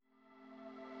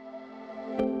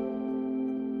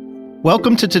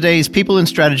Welcome to today's People and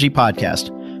Strategy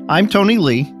podcast. I'm Tony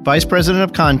Lee, Vice President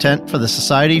of Content for the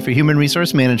Society for Human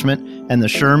Resource Management and the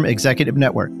SHRM Executive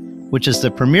Network, which is the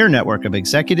premier network of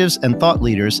executives and thought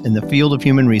leaders in the field of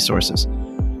human resources.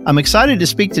 I'm excited to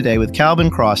speak today with Calvin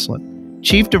Crosslin,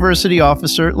 Chief Diversity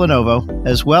Officer at Lenovo,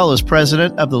 as well as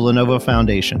President of the Lenovo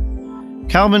Foundation.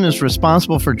 Calvin is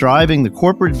responsible for driving the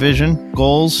corporate vision,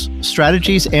 goals,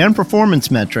 strategies, and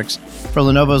performance metrics for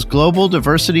Lenovo's Global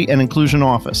Diversity and Inclusion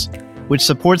Office, which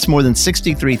supports more than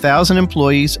 63,000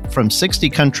 employees from 60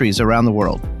 countries around the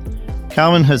world.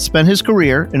 Calvin has spent his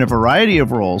career in a variety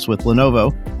of roles with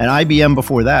Lenovo and IBM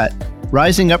before that,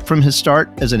 rising up from his start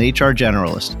as an HR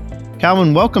generalist.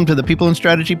 Calvin, welcome to the People and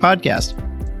Strategy podcast.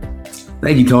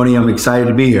 Thank you, Tony. I'm excited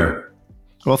to be here.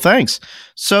 Well, thanks.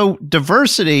 So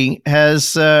diversity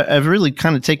has really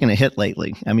kind of taken a hit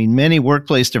lately. I mean, many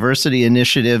workplace diversity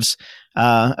initiatives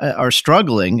are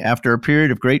struggling after a period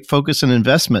of great focus and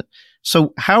investment.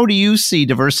 So how do you see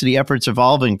diversity efforts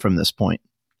evolving from this point?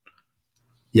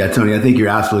 Yeah, Tony, I think you're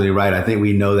absolutely right. I think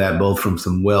we know that both from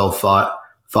some well thought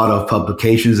of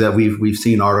publications that we've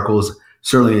seen articles,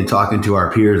 certainly in talking to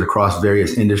our peers across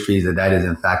various industries, that is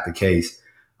in fact the case.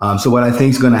 So what I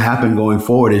think is going to happen going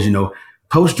forward is,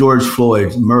 post George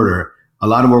Floyd's murder, a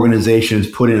lot of organizations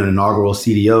put in inaugural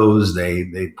CDOs.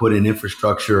 They put in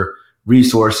infrastructure,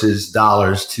 resources,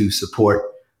 dollars to support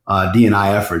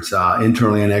D&I efforts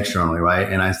internally and externally, right?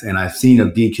 And I've seen a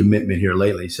decommitment here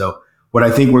lately. So what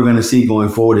I think we're going to see going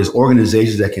forward is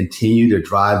organizations that continue to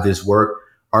drive this work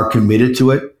are committed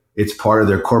to it. It's part of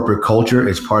their corporate culture.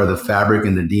 It's part of the fabric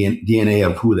and the DNA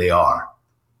of who they are.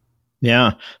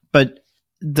 Yeah, but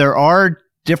there are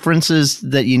differences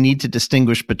that you need to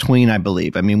distinguish between, I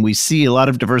believe. I mean, we see a lot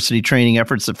of diversity training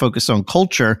efforts that focus on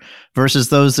culture versus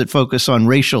those that focus on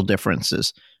racial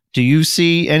differences. Do you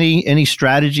see any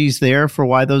strategies there for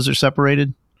why those are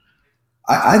separated?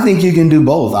 I think you can do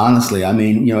both, honestly. I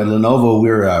mean, at Lenovo,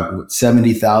 we're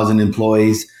 70,000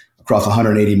 employees across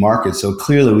 180 markets. So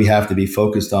clearly we have to be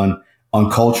focused on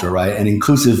culture, right? And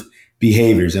inclusive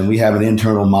behaviors. And we have an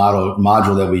internal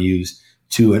module that we use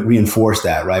to reinforce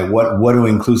that, right? What do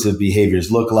inclusive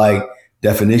behaviors look like,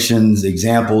 definitions,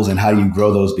 examples, and how do you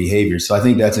grow those behaviors? So I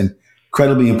think that's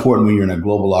incredibly important when you're in a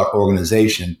global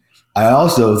organization. I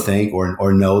also think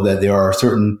or know that there are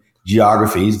certain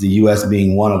geographies, the U.S.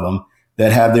 being one of them,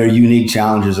 that have their unique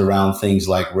challenges around things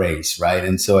like race, right?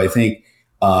 And so I think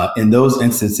in those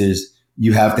instances,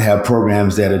 you have to have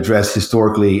programs that address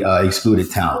historically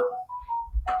excluded talent.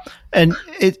 And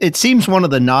it seems one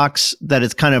of the knocks that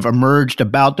has kind of emerged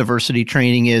about diversity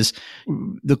training is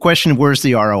the question of where's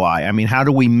the ROI? I mean, how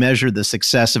do we measure the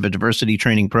success of a diversity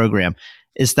training program?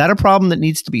 Is that a problem that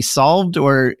needs to be solved,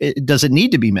 or does it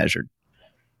need to be measured?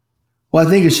 Well, I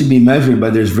think it should be measured,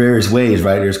 but there's various ways,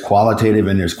 right? There's qualitative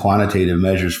and there's quantitative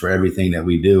measures for everything that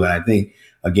we do. And I think,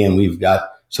 again, we've got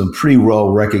some pretty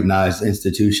well recognized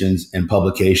institutions and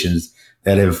publications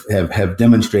that have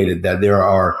demonstrated that there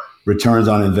are returns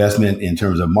on investment in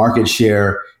terms of market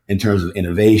share, in terms of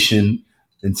innovation.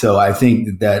 And so I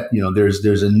think that,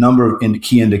 there's a number of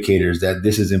key indicators that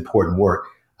this is important work.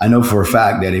 I know for a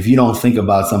fact that if you don't think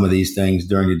about some of these things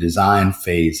during the design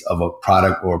phase of a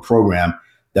product or a program,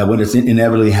 that when it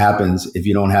inevitably happens, if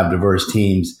you don't have diverse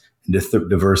teams, the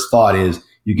diverse thought is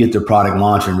you get the product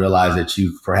launch and realize that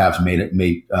you've perhaps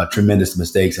made tremendous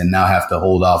mistakes and now have to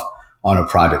hold off on a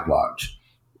project launch.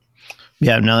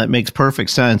 Yeah, no, that makes perfect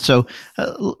sense. So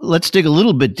let's dig a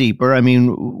little bit deeper. I mean,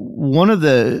 one of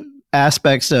the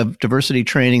aspects of diversity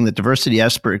training that diversity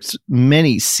experts,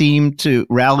 many seem to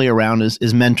rally around is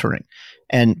mentoring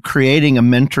and creating a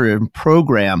mentoring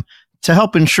program to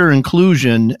help ensure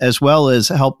inclusion as well as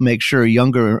help make sure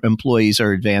younger employees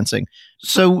are advancing.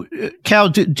 So, Cal,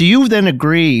 do you then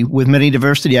agree with many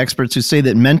diversity experts who say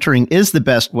that mentoring is the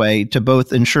best way to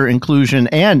both ensure inclusion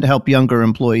and help younger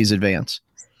employees advance?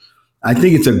 I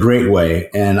think it's a great way.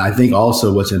 And I think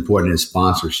also what's important is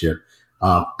sponsorship.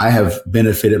 I have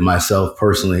benefited myself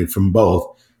personally from both.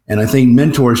 And I think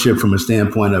mentorship from a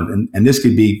standpoint of, and this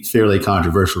could be fairly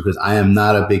controversial because I am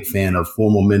not a big fan of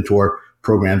formal mentor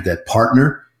programs that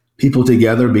partner people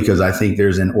together, because I think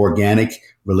there's an organic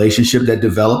relationship that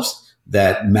develops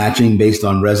that matching based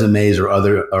on resumes or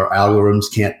algorithms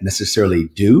can't necessarily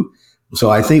do. So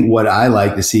I think what I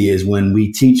like to see is when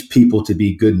we teach people to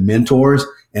be good mentors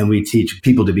and we teach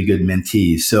people to be good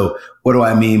mentees. So what do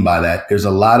I mean by that? There's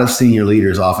a lot of senior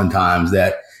leaders oftentimes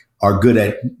that are good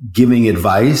at giving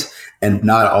advice and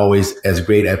not always as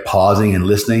great at pausing and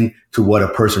listening to what a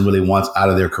person really wants out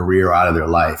of their career or out of their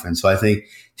life. And so I think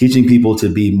teaching people to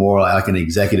be more like an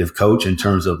executive coach in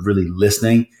terms of really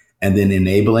listening and then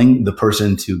enabling the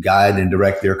person to guide and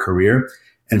direct their career.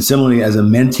 And similarly, as a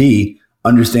mentee,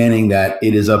 understanding that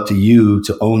it is up to you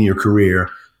to own your career,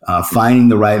 finding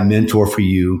the right mentor for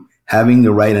you, having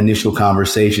the right initial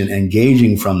conversation,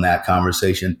 engaging from that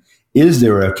conversation. Is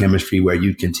there a chemistry where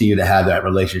you continue to have that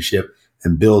relationship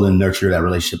and build and nurture that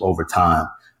relationship over time?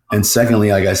 And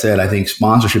secondly, like I said, I think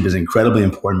sponsorship is incredibly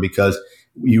important because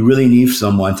you really need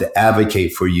someone to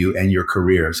advocate for you and your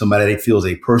career, somebody that feels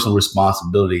a personal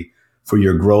responsibility for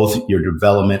your growth, your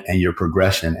development, and your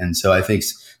progression. And so I think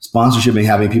sponsorship and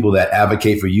having people that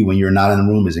advocate for you when you're not in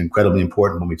the room is incredibly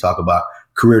important when we talk about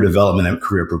career development and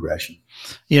career progression.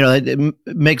 It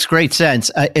makes great sense,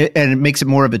 and it makes it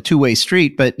more of a two-way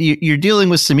street, but you're dealing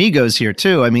with some egos here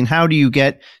too. I mean, how do you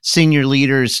get senior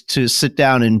leaders to sit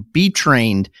down and be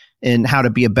trained in how to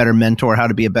be a better mentor, how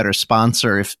to be a better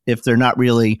sponsor if they're not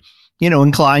really,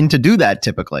 inclined to do that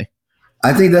typically?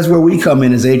 I think that's where we come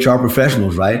in as HR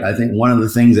professionals, right? I think one of the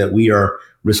things that we are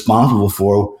responsible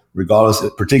for, regardless,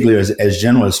 particularly as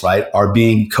generalists, right, are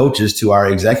being coaches to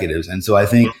our executives. And so I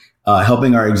think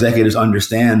helping our executives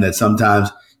understand that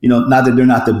sometimes, not that they're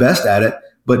not the best at it,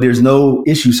 but there's no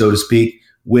issue, so to speak,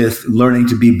 with learning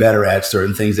to be better at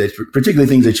certain things, particularly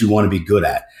things that you want to be good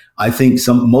at. I think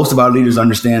most of our leaders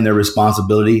understand their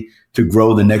responsibility to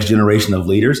grow the next generation of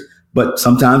leaders, but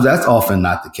sometimes that's often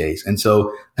not the case. And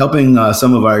so helping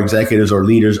some of our executives or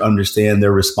leaders understand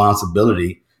their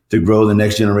responsibility to grow the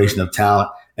next generation of talent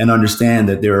and understand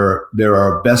that there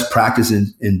are best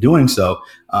practices in doing so,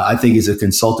 I think is a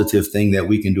consultative thing that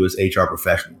we can do as HR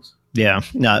professionals. Yeah,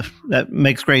 no, that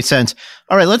makes great sense.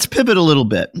 All right, let's pivot a little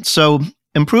bit. So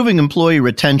improving employee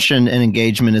retention and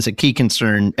engagement is a key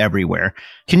concern everywhere.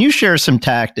 Can you share some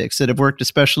tactics that have worked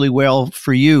especially well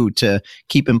for you to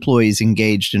keep employees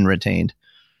engaged and retained?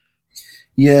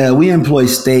 Yeah, we employ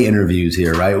stay interviews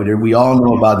here, right? We all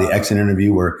know about the exit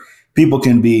interview where people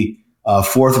can be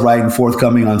forthright and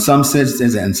forthcoming on some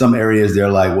instances, and some areas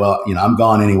they're like, well, I'm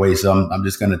gone anyway, so I'm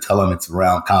just going to tell them it's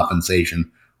around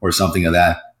compensation or something of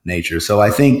that nature. So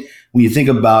I think when you think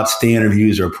about stay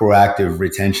interviews or proactive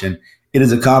retention, it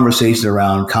is a conversation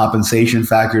around compensation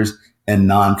factors and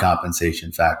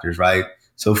non-compensation factors, right?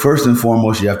 So first and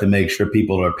foremost, you have to make sure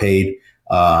people are paid,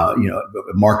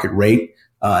 market rate.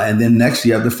 And then next,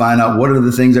 you have to find out what are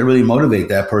the things that really motivate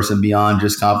that person beyond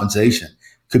just compensation.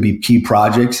 Could be key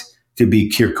projects, could be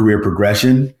career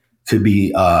progression, could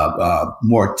be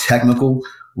more technical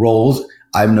roles.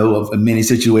 I know of many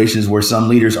situations where some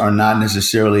leaders are not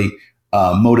necessarily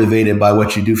motivated by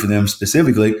what you do for them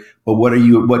specifically, but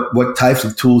what types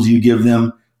of tools you give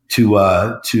them to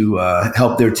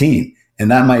help their team,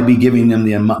 and that might be giving them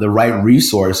the right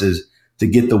resources to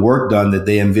get the work done that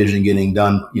they envision getting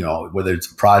done. Whether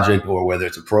it's a project or whether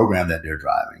it's a program that they're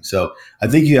driving. So I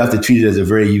think you have to treat it as a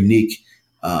very unique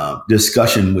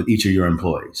discussion with each of your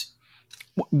employees.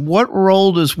 What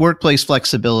role does workplace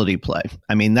flexibility play?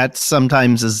 I mean, that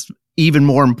sometimes is even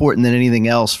more important than anything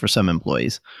else for some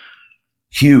employees.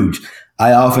 Huge.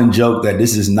 I often joke that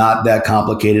this is not that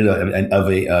complicated of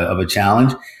a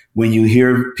challenge. When you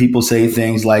hear people say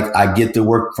things like, I get to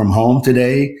work from home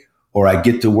today, or I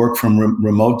get to work from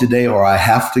remote today, or I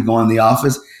have to go in the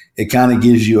office, it kind of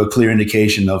gives you a clear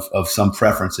indication of some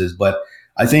preferences. But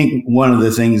I think one of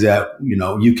the things that,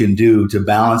 you can do to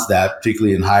balance that,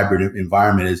 particularly in hybrid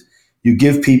environment, is you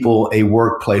give people a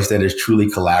workplace that is truly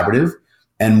collaborative.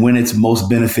 And when it's most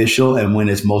beneficial and when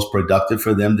it's most productive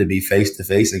for them to be face to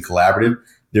face and collaborative,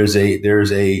 there's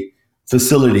a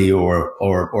facility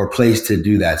or place to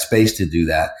do that, space to do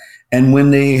that. And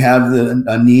when they have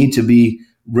a need to be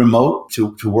remote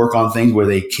to work on things where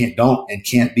they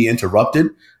can't be interrupted,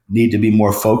 need to be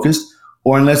more focused.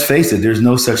 Or, and let's face it, there's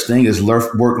no such thing as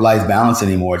work-life balance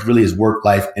anymore. It really is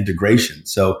work-life integration.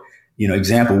 So,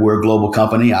 example, we're a global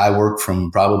company. I work from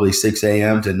probably 6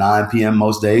 a.m. to 9 p.m.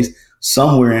 most days.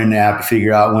 Somewhere in there, I have to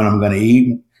figure out when I'm going to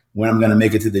eat, when I'm going to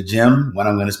make it to the gym, when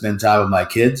I'm going to spend time with my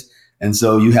kids. And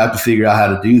so you have to figure out how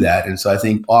to do that. And so I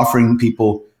think offering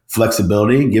people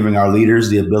flexibility, giving our leaders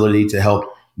the ability to help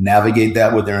navigate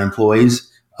that with their employees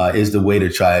is the way to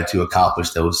try to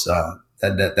accomplish those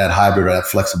that hybrid or that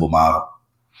flexible model.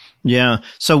 Yeah.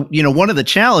 So, one of the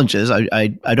challenges, I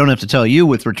don't have to tell you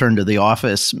with return to the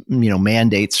office,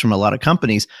 mandates from a lot of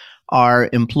companies are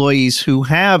employees who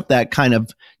have that kind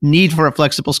of need for a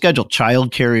flexible schedule,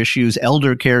 childcare issues,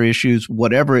 elder care issues,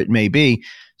 whatever it may be.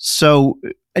 So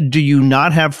do you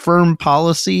not have firm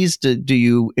policies? Do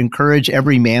you encourage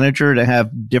every manager to have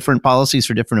different policies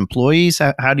for different employees?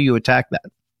 How do you attack that?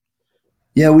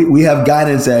 Yeah, we have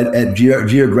guidance at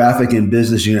geographic and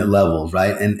business unit levels,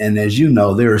 right? And as you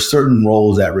know, there are certain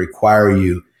roles that require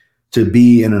you to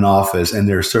be in an office, and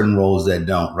there are certain roles that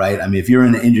don't, right? I mean, if you're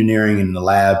in engineering in the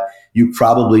lab, you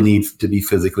probably need to be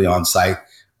physically on site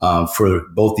for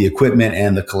both the equipment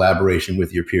and the collaboration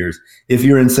with your peers. If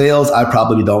you're in sales, I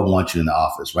probably don't want you in the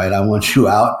office, right? I want you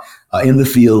out in the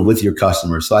field with your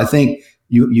customers. So I think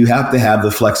you have to have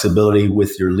the flexibility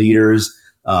with your leaders.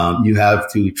 You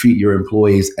have to treat your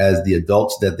employees as the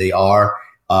adults that they are,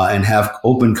 and have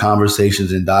open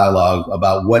conversations and dialogue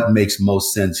about what makes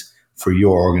most sense for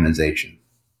your organization.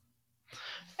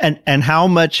 And how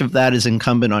much of that is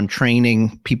incumbent on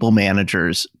training people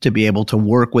managers to be able to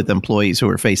work with employees who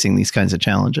are facing these kinds of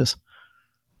challenges?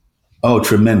 Oh,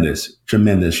 tremendous.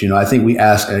 I think we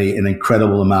ask an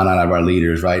incredible amount out of our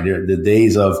leaders, right? The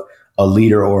days of a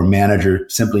leader or a manager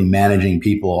simply managing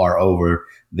people are over.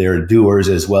 They're doers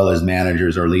as well as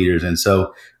managers or leaders. And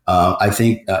so I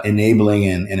think enabling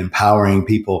and empowering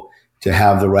people to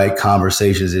have the right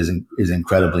conversations is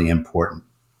incredibly important.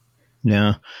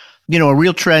 Yeah. A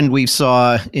real trend we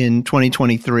saw in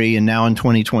 2023 and now in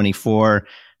 2024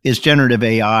 is generative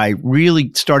AI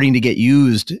really starting to get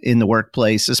used in the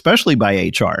workplace, especially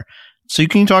by HR. So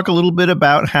can you talk a little bit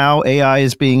about how AI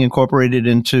is being incorporated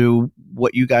into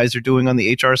what you guys are doing on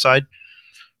the HR side?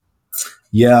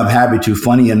 Yeah, I'm happy to.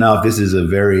 Funny enough, this is a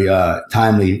very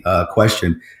timely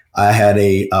question. I had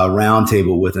a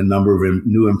roundtable with a number of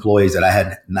new employees that I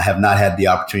have not had the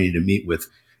opportunity to meet with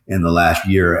in the last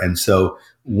year. And so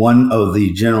one of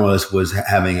the generalists was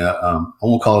having I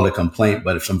won't call it a complaint,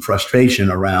 but some frustration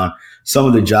around some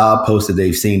of the job posts that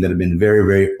they've seen that have been very,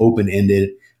 very open-ended.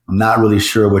 I'm not really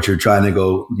sure what you're trying to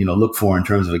go, look for in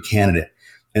terms of a candidate.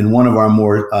 And one of our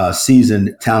more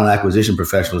seasoned talent acquisition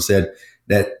professionals said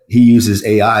that he uses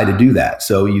AI to do that.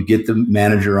 So you get the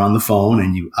manager on the phone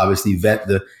and you obviously vet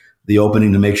the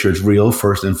opening to make sure it's real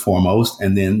first and foremost.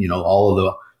 And then, all of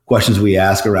the questions we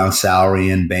ask around salary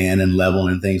and band and level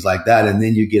and things like that. And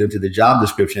then you get into the job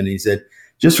description. And he said,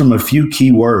 just from a few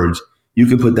keywords, you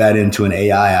can put that into an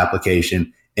AI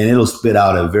application and it'll spit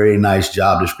out a very nice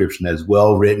job description that's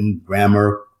well written,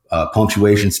 grammar,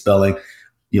 punctuation, spelling,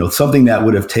 something that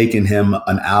would have taken him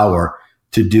an hour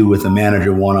to do with a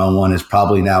manager one-on-one is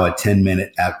probably now a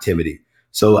 10-minute activity.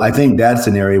 So I think that's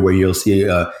an area where you'll see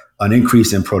an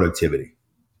increase in productivity.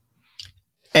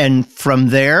 And from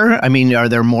there, are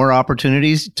there more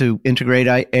opportunities to integrate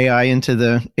AI into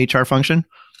the HR function?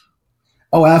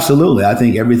 Oh, absolutely. I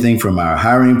think everything from our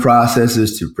hiring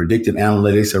processes to predictive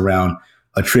analytics around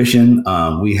attrition.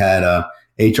 We had a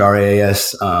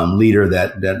HRIS leader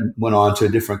that went on to a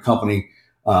different company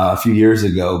a few years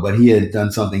ago, but he had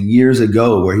done something years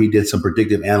ago where he did some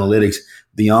predictive analytics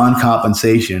beyond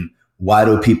compensation. Why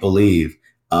do people leave?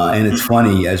 And it's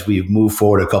funny, as we've moved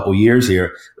forward a couple years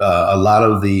here, a lot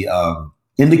of the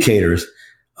indicators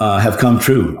have come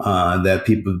true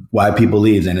why people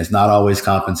leave, and it's not always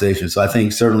compensation. So I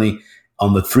think certainly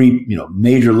on the three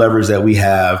major levers that we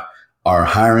have are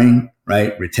hiring,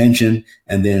 right, retention,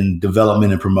 and then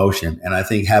development and promotion. And I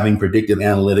think having predictive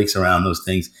analytics around those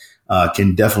things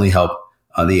can definitely help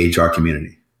the HR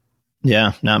community.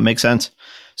 Yeah, no, it makes sense.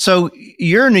 So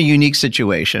you're in a unique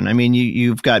situation.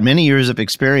 You've got many years of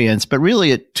experience, but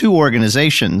really at two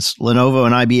organizations, Lenovo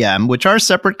and IBM, which are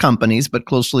separate companies, but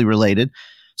closely related.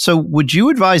 So would you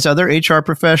advise other HR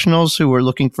professionals who are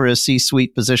looking for a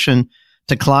C-suite position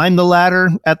to climb the ladder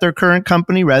at their current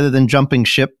company rather than jumping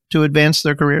ship to advance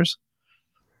their careers?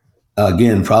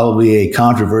 Again, probably a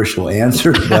controversial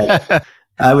answer, but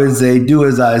I would say do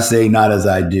as I say, not as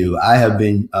I do. I have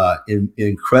been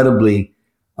incredibly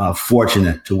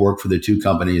fortunate to work for the two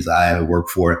companies I have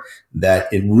worked for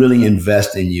that it really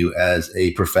invest in you as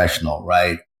a professional,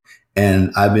 right?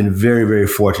 And I've been very, very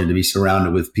fortunate to be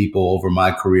surrounded with people over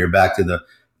my career, back to the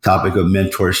topic of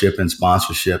mentorship and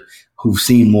sponsorship, who've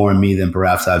seen more in me than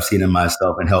perhaps I've seen in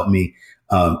myself and helped me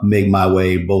make my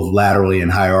way both laterally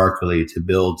and hierarchically to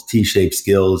build T-shaped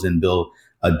skills and build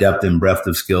a depth and breadth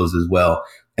of skills as well.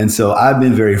 And so I've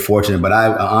been very fortunate, but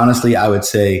I would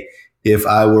say if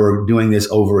I were doing this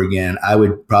over again, I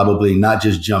would probably not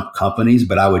just jump companies,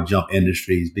 but I would jump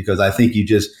industries, because I think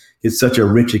it's such a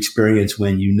rich experience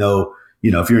when if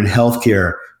you're in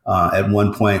healthcare at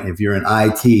one point, if you're in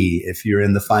IT, if you're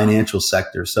in the financial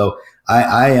sector. So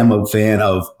I am a fan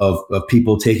of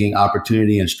people taking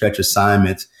opportunity and stretch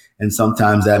assignments. And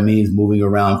sometimes that means moving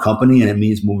around company and it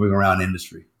means moving around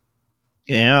industry.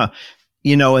 Yeah.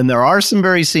 And there are some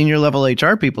very senior level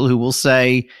HR people who will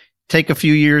say, take a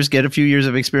few years, get a few years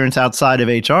of experience outside of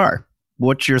HR.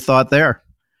 What's your thought there?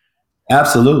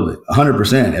 Absolutely.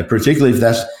 100%. And particularly if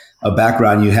that's a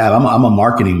background you have. I'm a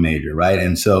marketing major, right?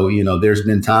 And so, there's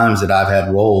been times that I've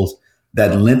had roles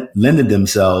that lended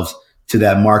themselves to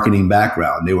that marketing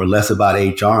background. They were less about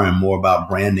HR and more about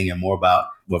branding and more about,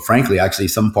 well, frankly, actually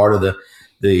some part of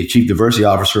the chief diversity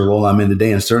officer role I'm in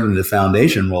today, and certainly the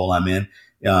foundation role I'm in,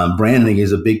 branding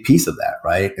is a big piece of that,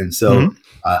 right? And so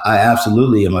I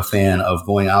absolutely am a fan of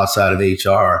going outside of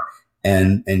HR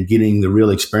and getting the real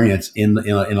experience in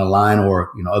a line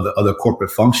or other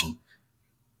corporate function.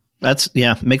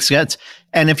 Makes sense.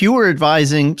 And if you were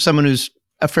advising someone who's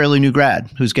a fairly new grad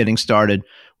who's getting started,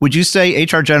 would you say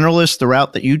HR generalist, the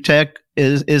route that you take,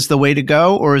 is the way to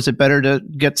go, or is it better to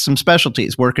get some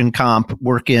specialties, work in comp,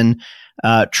 work in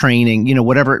training,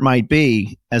 whatever it might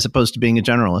be, as opposed to being a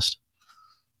generalist?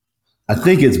 I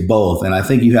think it's both. And I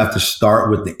think you have to start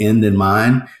with the end in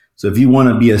mind. So if you want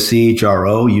to be a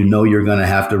CHRO, you're going to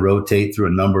have to rotate through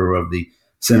a number of the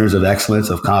centers of excellence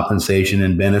of compensation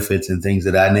and benefits and things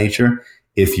of that nature.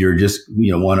 If you're just,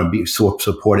 want to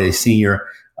support a senior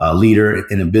leader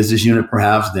in a business unit,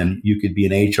 perhaps, then you could be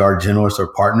an HR generalist or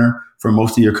partner for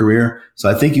most of your career. So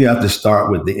I think you have to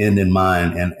start with the end in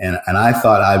mind. And I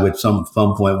thought I would some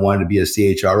point wanted to be a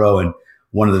CHRO. And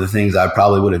one of the things I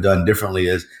probably would have done differently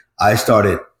is I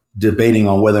started debating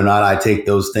on whether or not I take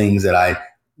those things that I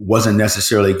wasn't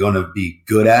necessarily going to be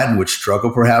good at and would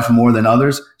struggle perhaps more than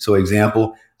others. So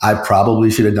example, I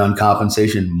probably should have done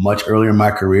compensation much earlier in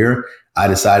my career. I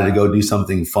decided to go do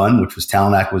something fun, which was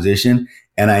talent acquisition.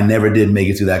 And I never did make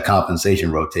it through that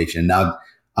compensation rotation. Now,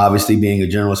 obviously being a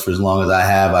generalist for as long as I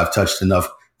have, I've touched enough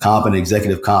comp and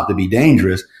executive comp to be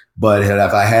dangerous. But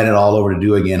if I had it all over to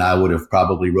do again, I would have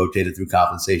probably rotated through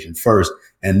compensation first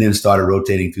and then started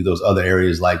rotating through those other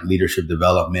areas like leadership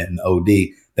development and OD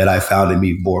that I found to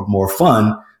be more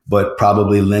fun, but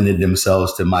probably lended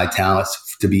themselves to my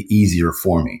talents to be easier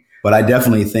for me. But I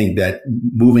definitely think that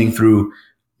moving through,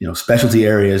 specialty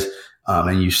areas,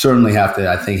 and you certainly have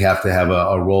to have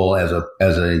a role as a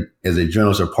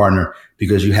journalist or partner,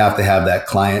 because you have to have that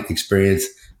client experience,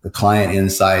 the client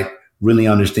insight, really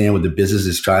understand what the business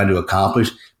is trying to accomplish,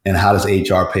 and how does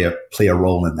HR play a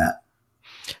role in that.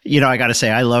 I got to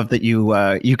say, I love that you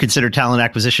consider talent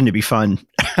acquisition to be fun.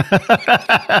 Our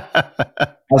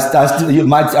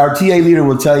TA leader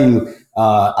will tell you,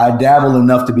 I dabble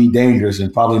enough to be dangerous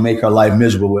and probably make her life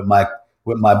miserable with my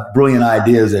brilliant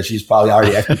ideas that she's probably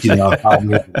already executing on.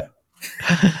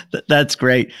 That's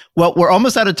great. Well, we're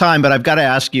almost out of time, but I've got to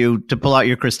ask you to pull out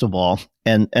your crystal ball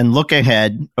and look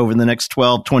ahead over the next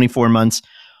 12, 24 months.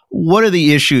 What are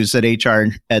the issues that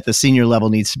HR at the senior level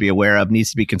needs to be aware of,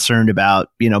 needs to be concerned about,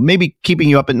 maybe keeping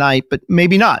you up at night, but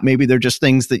maybe not. Maybe they're just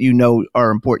things that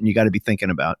are important you got to be thinking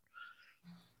about.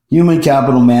 Human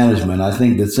capital management. I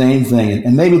think the same thing,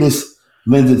 and maybe this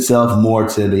lends itself more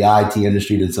to the IT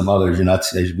industry than some others.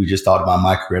 As we just talked about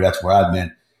my career, that's where I've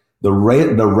been. The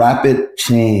rapid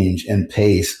change and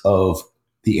pace of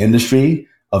the industry,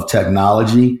 of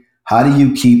technology. How do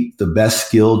you keep the best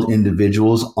skilled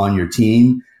individuals on your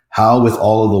team? How, with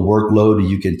all of the workload, do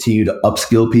you continue to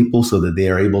upskill people so that they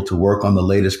are able to work on the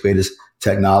latest, greatest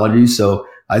technology? So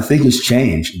I think it's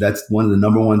changed. That's one of the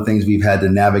number one things we've had to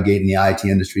navigate in the IT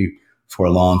industry for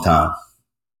a long time.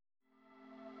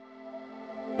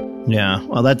 Yeah,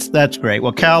 well, that's great.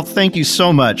 Well, Cal, thank you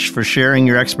so much for sharing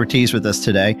your expertise with us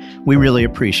today. We really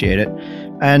appreciate it.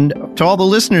 And to all the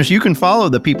listeners, you can follow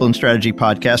the People in Strategy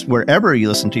podcast wherever you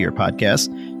listen to your podcasts.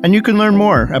 And you can learn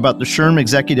more about the SHRM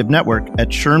Executive Network at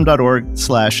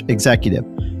shrm.org/executive.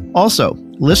 Also,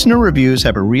 listener reviews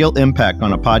have a real impact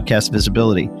on a podcast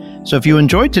visibility. So if you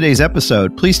enjoyed today's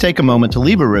episode, please take a moment to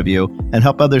leave a review and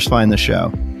help others find the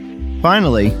show.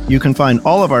 Finally, you can find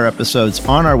all of our episodes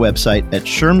on our website at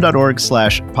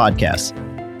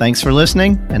shrm.org/podcasts. Thanks for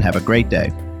listening and have a great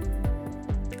day.